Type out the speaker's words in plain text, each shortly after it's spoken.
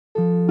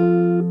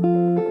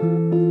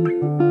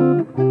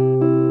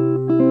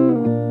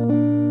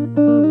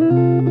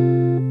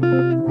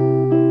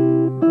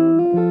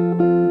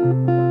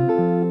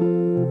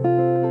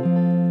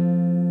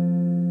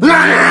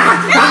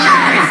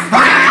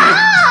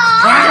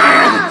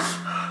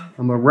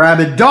I'm a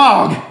rabid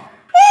dog.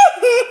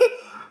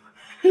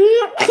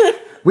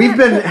 We've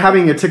been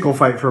having a tickle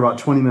fight for about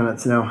 20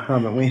 minutes now,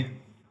 haven't we?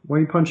 Why are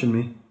you punching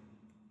me?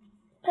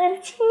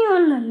 Punching you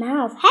in the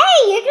mouth.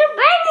 Hey, you're gonna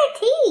burn your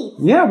teeth.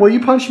 Yeah, well,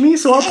 you punch me,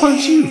 so I'll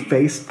punch you,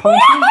 face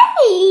puncher.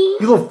 Hey. You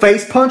little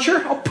face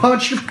puncher. I'll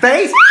punch your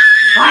face.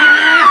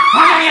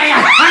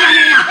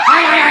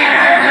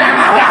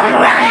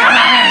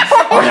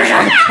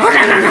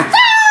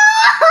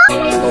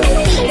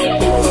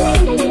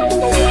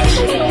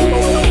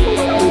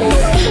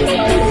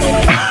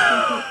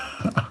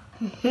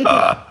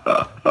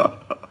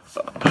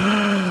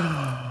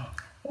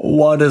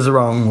 What is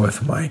wrong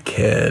with my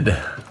kid?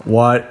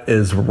 What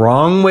is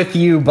wrong with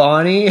you,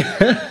 Bonnie?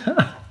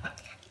 I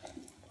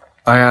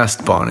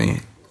asked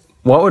Bonnie,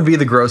 what would be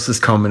the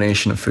grossest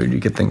combination of food you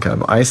could think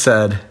of? I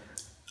said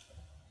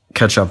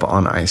ketchup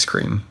on ice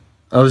cream.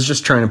 I was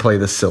just trying to play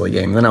this silly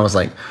game. Then I was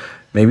like,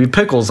 maybe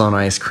pickles on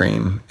ice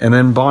cream. And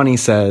then Bonnie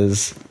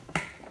says,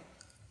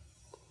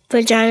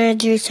 vagina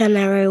juice on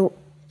every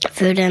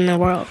food in the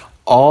world.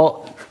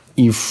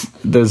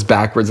 Those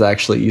backwards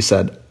actually. You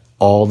said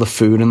all the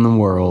food in the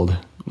world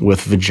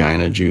with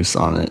vagina juice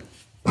on it.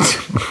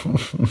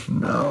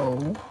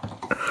 No.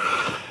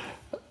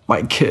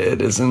 My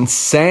kid is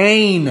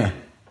insane.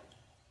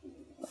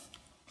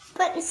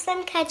 Put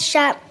some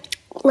ketchup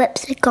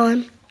lipstick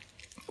on.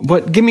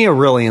 What? Give me a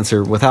real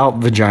answer without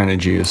vagina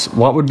juice.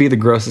 What would be the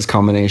grossest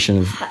combination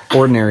of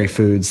ordinary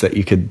foods that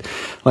you could,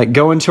 like,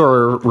 go into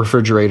our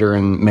refrigerator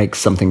and make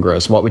something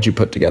gross? What would you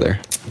put together?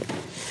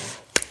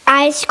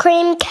 Ice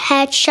cream,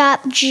 ketchup,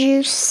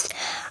 juice.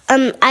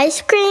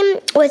 Ice cream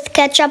with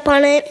ketchup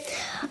on it.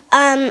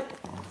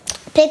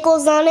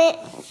 Pickles on it.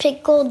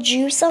 Pickle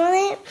juice on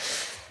it.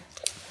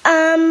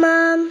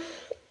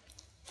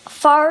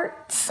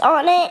 Farts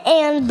on it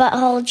and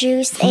butthole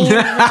juice and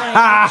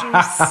vagina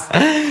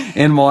juice.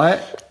 And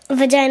what?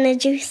 Vagina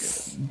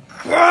juice.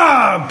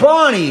 Ah,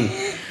 Bonnie!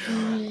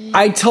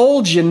 I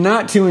told you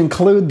not to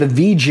include the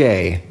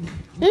VJ.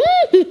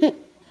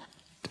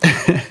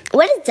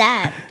 What is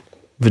that?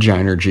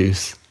 Vagina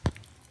juice.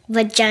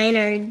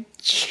 Vagina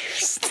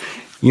juice.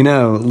 You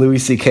know, Louis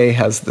C.K.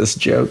 has this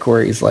joke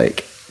where he's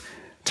like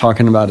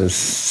talking about his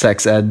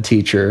sex ed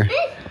teacher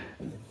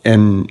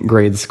in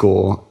grade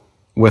school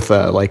with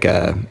a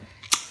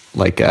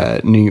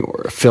New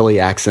York, Philly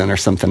accent or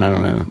something. I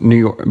don't know. New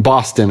York,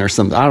 Boston or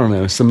something. I don't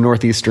know. Some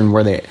Northeastern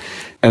where they,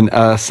 an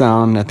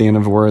sound at the end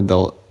of a word,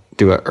 they'll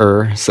do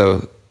a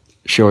So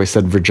she always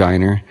said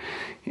vagina.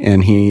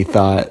 And he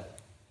thought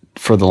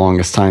for the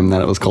longest time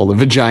that it was called a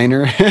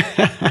vagina.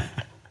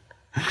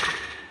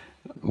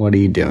 What are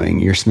you doing?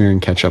 You're smearing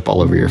ketchup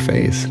all over your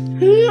face.